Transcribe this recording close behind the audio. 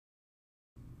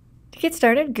To get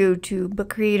started, go to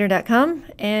bookcreator.com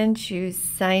and choose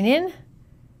Sign In.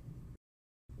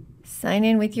 Sign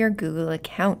in with your Google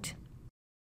account.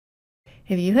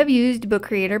 If you have used Book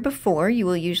Creator before, you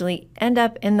will usually end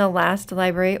up in the last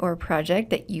library or project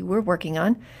that you were working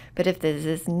on. But if this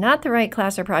is not the right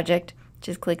class or project,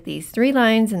 just click these 3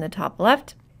 lines in the top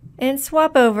left and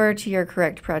swap over to your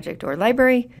correct project or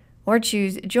library, or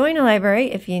choose Join a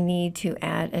Library if you need to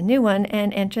add a new one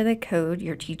and enter the code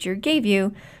your teacher gave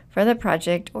you for the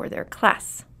project or their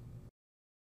class.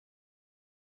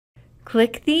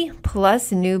 Click the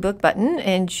plus New Book button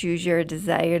and choose your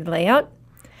desired layout.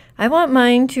 I want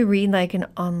mine to read like an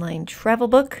online travel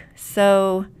book,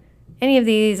 so any of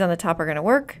these on the top are going to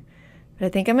work, but I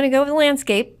think I'm going to go with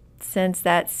landscape since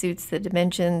that suits the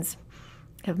dimensions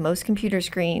of most computer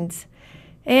screens,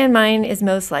 and mine is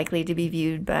most likely to be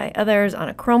viewed by others on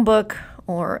a Chromebook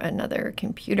or another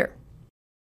computer.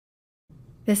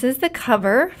 This is the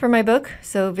cover for my book,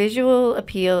 so visual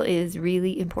appeal is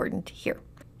really important here.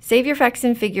 Save your facts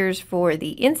and figures for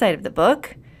the inside of the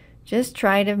book. Just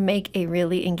try to make a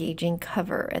really engaging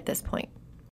cover at this point.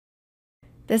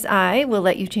 This eye will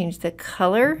let you change the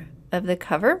color of the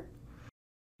cover.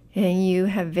 And you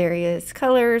have various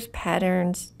colors,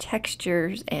 patterns,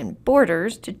 textures, and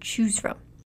borders to choose from.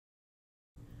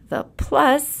 The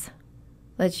plus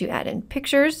lets you add in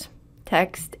pictures,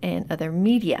 text, and other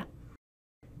media.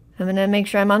 I'm going to make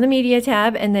sure I'm on the Media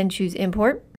tab and then choose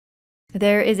Import.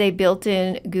 There is a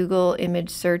built-in Google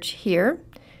image search here.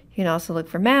 You can also look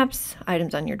for maps,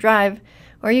 items on your drive,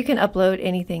 or you can upload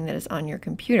anything that is on your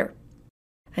computer.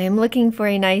 I am looking for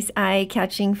a nice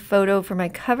eye-catching photo for my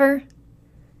cover,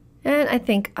 and I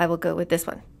think I will go with this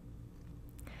one.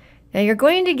 Now you're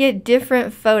going to get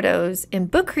different photos in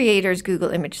Book Creator's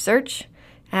Google image search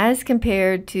as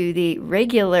compared to the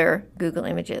regular Google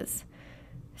images.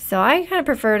 So I kind of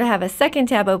prefer to have a second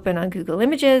tab open on Google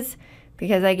Images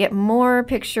because I get more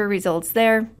picture results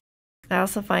there. I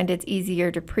also find it's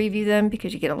easier to preview them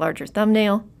because you get a larger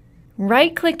thumbnail.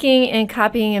 Right-clicking and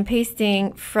copying and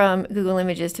pasting from Google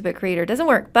Images to Book Creator doesn't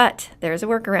work, but there's a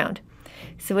workaround.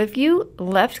 So if you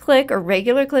left-click or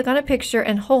regular click on a picture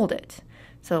and hold it,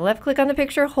 so left-click on the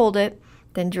picture, hold it,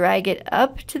 then drag it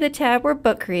up to the tab where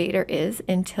Book Creator is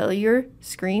until your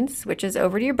screen switches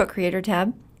over to your Book Creator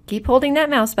tab. Keep holding that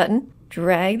mouse button,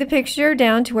 drag the picture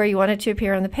down to where you want it to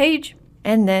appear on the page,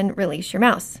 and then release your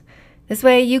mouse. This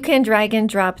way you can drag and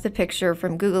drop the picture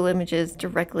from Google Images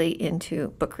directly into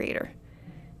Book Creator.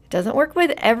 It doesn't work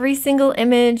with every single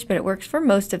image, but it works for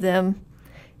most of them.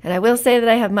 And I will say that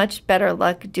I have much better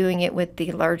luck doing it with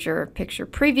the larger picture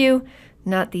preview,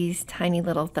 not these tiny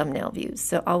little thumbnail views.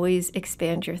 So always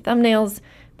expand your thumbnails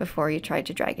before you try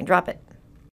to drag and drop it.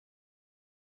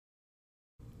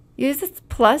 Use this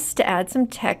plus to add some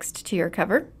text to your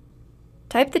cover.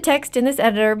 Type the text in this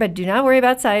editor, but do not worry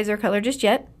about size or color just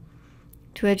yet.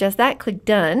 To adjust that, click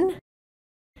Done,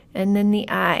 and then the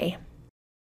eye.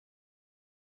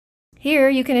 Here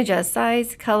you can adjust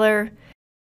size, color,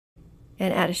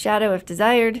 and add a shadow if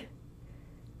desired.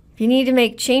 If you need to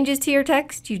make changes to your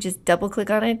text, you just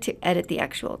double-click on it to edit the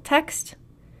actual text.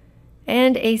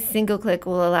 And a single click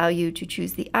will allow you to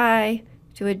choose the eye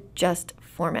to adjust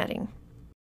formatting.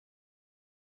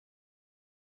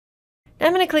 Now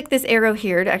I'm going to click this arrow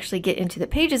here to actually get into the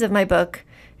pages of my book,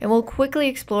 and we'll quickly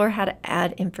explore how to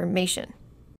add information.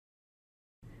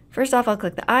 First off, I'll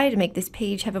click the eye to make this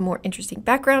page have a more interesting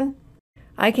background.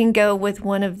 I can go with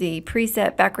one of the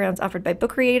preset backgrounds offered by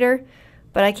Book Creator,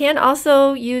 but I can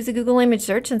also use a Google image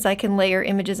search since I can layer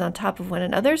images on top of one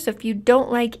another. So if you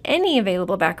don't like any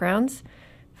available backgrounds,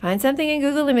 find something in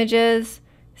Google Images,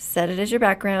 set it as your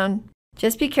background.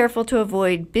 Just be careful to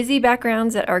avoid busy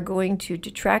backgrounds that are going to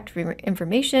detract from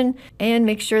information, and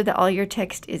make sure that all your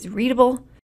text is readable.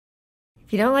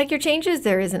 If you don't like your changes,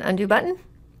 there is an undo button.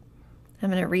 I'm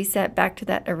going to reset back to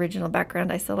that original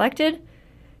background I selected.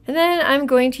 And then I'm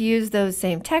going to use those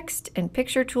same text and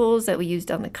picture tools that we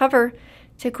used on the cover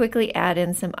to quickly add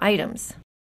in some items.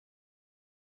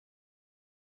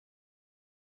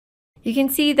 You can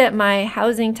see that my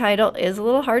housing title is a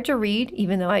little hard to read,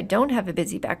 even though I don't have a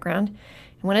busy background.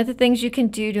 And one of the things you can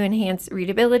do to enhance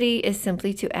readability is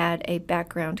simply to add a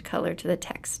background color to the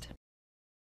text.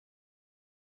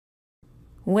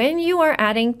 When you are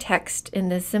adding text in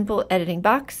this simple editing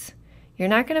box, you're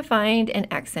not going to find an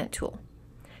accent tool.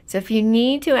 So if you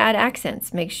need to add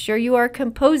accents, make sure you are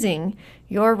composing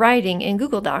your writing in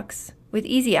Google Docs with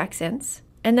easy accents.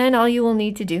 And then all you will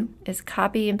need to do is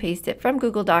copy and paste it from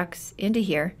Google Docs into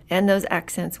here, and those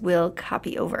accents will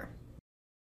copy over.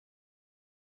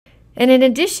 And in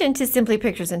addition to simply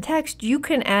pictures and text, you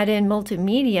can add in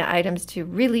multimedia items to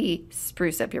really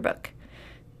spruce up your book.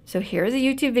 So here's a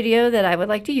YouTube video that I would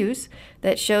like to use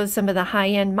that shows some of the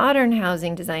high-end modern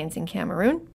housing designs in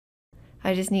Cameroon.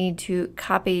 I just need to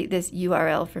copy this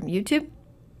URL from YouTube.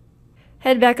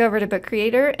 Head back over to Book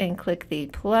Creator and click the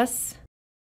plus,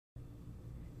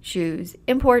 choose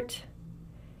Import,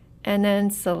 and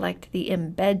then select the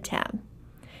Embed tab.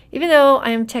 Even though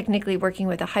I am technically working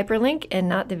with a hyperlink and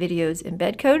not the video's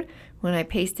embed code, when I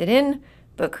paste it in,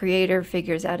 Book Creator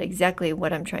figures out exactly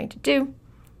what I'm trying to do.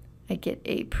 I get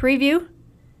a preview,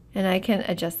 and I can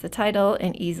adjust the title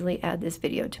and easily add this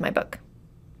video to my book.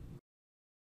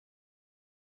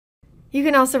 You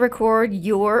can also record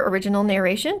your original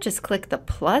narration. Just click the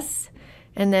plus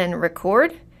and then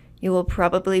record. You will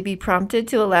probably be prompted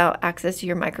to allow access to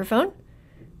your microphone.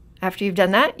 After you've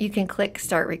done that, you can click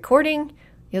Start Recording.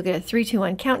 You'll get a 3, 2,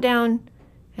 1 countdown,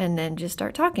 and then just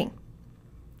start talking.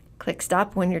 Click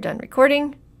Stop when you're done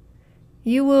recording.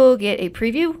 You will get a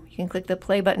preview. You can click the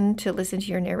play button to listen to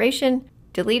your narration,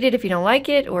 delete it if you don't like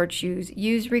it, or choose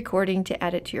Use Recording to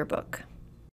add it to your book.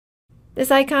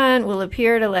 This icon will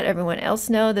appear to let everyone else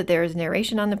know that there is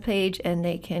narration on the page, and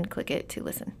they can click it to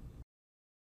listen.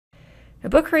 A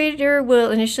Book Creator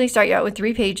will initially start you out with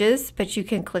 3 pages, but you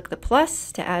can click the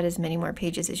plus to add as many more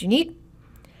pages as you need.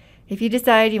 If you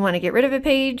decide you want to get rid of a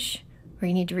page or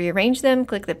you need to rearrange them,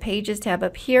 click the Pages tab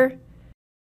up here.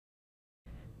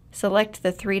 Select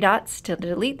the 3 dots to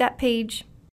delete that page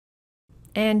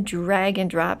and drag and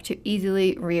drop to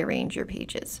easily rearrange your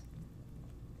pages.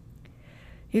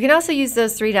 You can also use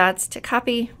those 3 dots to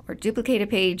copy or duplicate a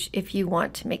page if you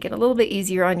want to make it a little bit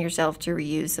easier on yourself to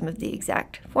reuse some of the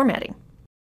exact formatting.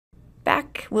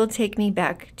 Back will take me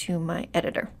back to my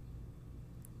editor.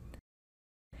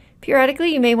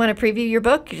 Periodically, you may want to preview your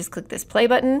book. You just click this play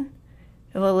button.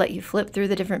 It will let you flip through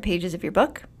the different pages of your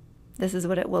book. This is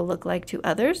what it will look like to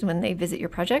others when they visit your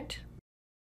project.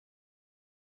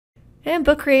 And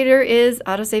Book Creator is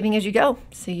auto-saving as you go,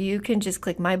 so you can just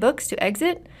click My Books to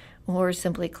exit, or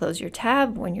simply close your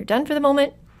tab when you're done for the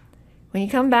moment. When you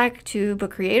come back to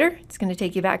Book Creator, it's going to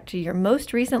take you back to your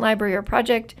most recent library or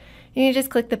project, and you just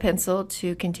click the pencil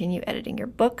to continue editing your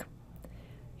book.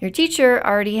 Your teacher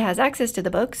already has access to the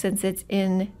book since it's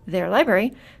in their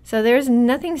library, so there's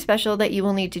nothing special that you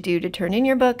will need to do to turn in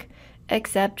your book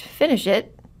except finish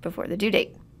it before the due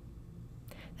date.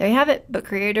 There you have it. Book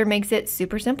Creator makes it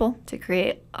super simple to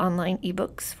create online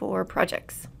ebooks for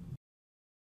projects.